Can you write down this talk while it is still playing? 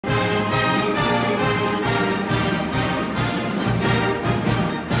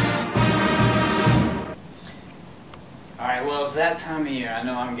right, well, it's that time of year. I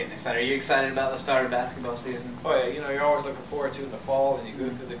know I'm getting excited. Are you excited about the start of basketball season? Oh yeah, you're always looking forward to it in the fall, and you go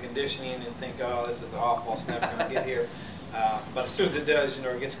through the conditioning and think, oh, this is awful, it's never going to get here. But as soon as it does,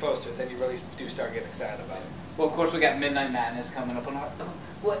 it gets closer, then you really do start getting excited about it. Well, of course, we got Midnight Madness coming up on our.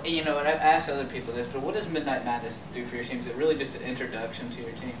 What and I've asked other people this, but what does Midnight Madness do for your team? Is it really just an introduction to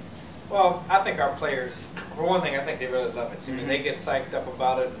your team? Well, I think our players, for one thing, I think they really love it. I mean, they get psyched up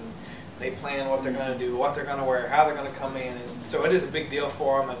about it, and they plan what they're going to do, what they're going to wear, how they're going to come in, and so it is a big deal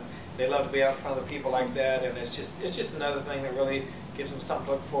for them, and they love to be out in front of the people like that, and it's just another thing that really gives them something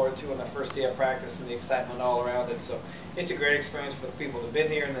to look forward to on the first day of practice and the excitement all around it. So it's a great experience for the people that have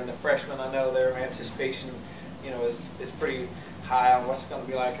been here, and then the freshmen, I know their anticipation, is pretty high on what's going to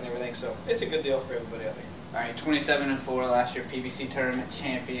be like and everything. So it's a good deal for everybody, I think. All right, 27-4 last year, PBC tournament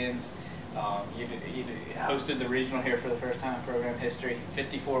champions. You hosted the regional here for the first time in program history.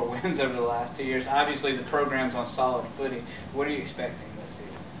 54 wins over the last 2 years. Obviously, the program's on solid footing. What are you expecting this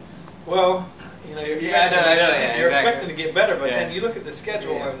season? Well, you're expecting to get better, but then you look at the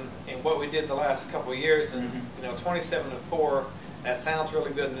schedule and what we did the last couple of years, and 27-4. That sounds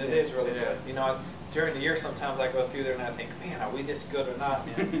really good, and it is really good. During the year, sometimes I go through there and I think, man, are we this good or not?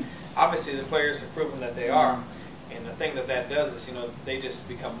 And obviously, the players have proven that they are. And the thing that does is, they just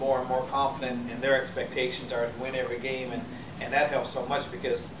become more and more confident, and their expectations are to win every game, and that helps so much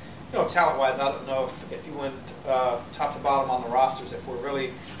because, talent-wise, I don't know if you went top to bottom on the rosters, if we're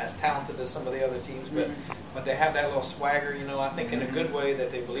really as talented as some of the other teams, but they have that little swagger, I think in a good way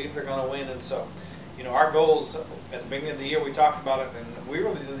that they believe they're going to win, and so, our goals at the beginning of the year, we talked about it, and we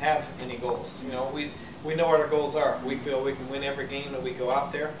really didn't have any goals. We know what our goals are. We feel we can win every game that we go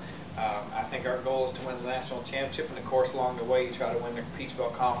out there. I think our goal is to win the national championship, and of course along the way you try to win the Peach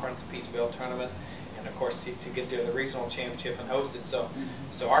Belt Conference, Peach Belt Tournament, and of course to get to the regional championship and host it. So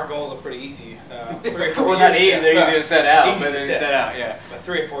our goals are pretty easy. 3 or 4 well, years not easy, they're easy to set out, easy but to they're set out, yeah. But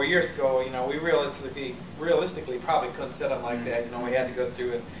 3 or 4 years ago, we realistically probably couldn't set them like that. We had to go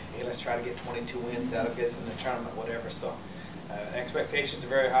through and, hey, let's try to get 22 wins, that'll get us in the tournament, whatever. So expectations are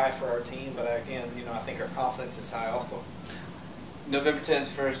very high for our team, but again, I think our confidence is high also. November 10th,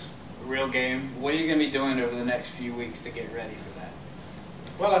 first real game. What are you going to be doing over the next few weeks to get ready for that?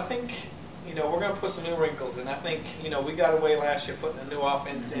 Well, I think, we're going to put some new wrinkles in. I think, we got away last year putting a new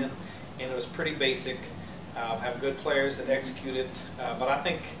offense in, and it was pretty basic. Have good players that execute it. But I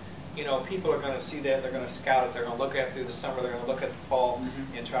think, people are going to see that. They're going to scout it. They're going to look at it through the summer. They're going to look at the fall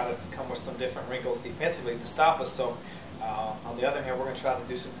and try to come with some different wrinkles defensively to stop us. So, on the other hand, we're going to try to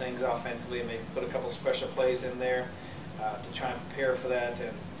do some things offensively and maybe put a couple special plays in there to try and prepare for that.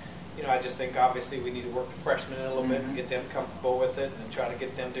 And I just think obviously we need to work the freshmen in a little bit and get them comfortable with it and try to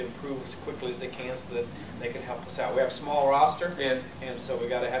get them to improve as quickly as they can so that they can help us out. We have a small roster, and so we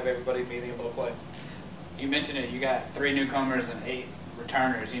got to have everybody being able to play. You mentioned it. You got 3 newcomers and 8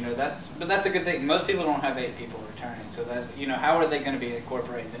 returners. But that's a good thing. Most people don't have 8 people returning. So that's how are they going to be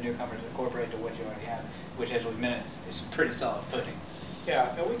incorporating the newcomers incorporated to what you already have, which as we mentioned is pretty solid footing.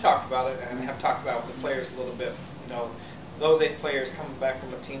 Yeah, and we talked about it and have talked about it with the players a little bit. Those 8 players coming back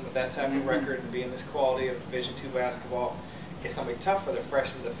from a team with that type of record and being this quality of Division II basketball, it's going to be tough for the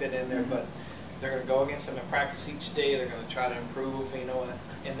freshmen to fit in there, but they're going to go against them in practice each day. They're going to try to improve,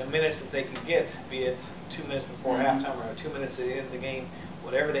 in the minutes that they can get, be it 2 minutes before halftime or 2 minutes at the end of the game,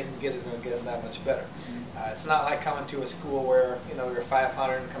 whatever they can get is going to get them that much better. It's not like coming to a school where, you're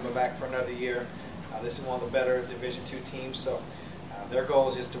 500 and coming back for another year. This is one of the better Division II teams, so their goal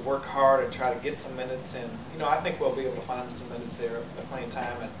is just to work hard and try to get some minutes, and I think we'll be able to find some minutes there at playing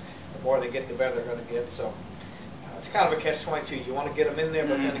time, and the more they get, the better they're going to get. So it's kind of a catch-22. You want to get them in there,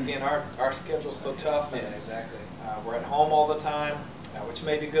 but then again, our schedule's so tough. And, exactly. We're at home all the time, which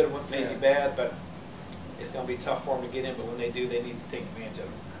may be good, may be bad, but it's going to be tough for them to get in. But when they do, they need to take advantage of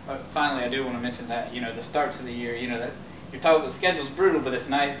it. Finally, I do want to mention that the starts of the year. That you're talking the schedule's brutal, but it's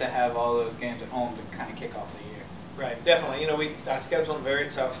nice to have all those games at home to kind of kick off the year. Right, definitely. I scheduled them very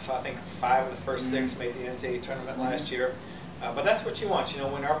tough. I think 5 of the first 6 made the NCAA tournament last year. But that's what you want.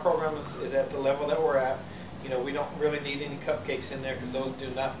 When our program is at the level that we're at, we don't really need any cupcakes in there because those do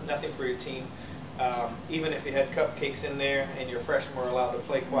nothing for your team. Even if you had cupcakes in there and your freshmen were allowed to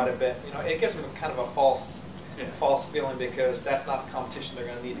play quite a bit, it gives them kind of a false feeling because that's not the competition they're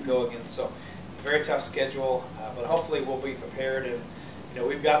going to need to go against. So, very tough schedule, but hopefully we'll be prepared, and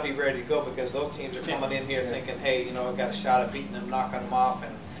we've got to be ready to go because those teams are coming in here thinking, hey, I've got a shot at beating them, knocking them off,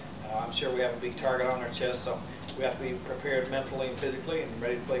 and I'm sure we have a big target on our chest, so we have to be prepared mentally and physically and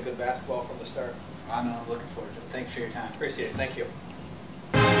ready to play good basketball from the start. I know, I'm looking forward to it. Thanks for your time. Appreciate it. Thank you.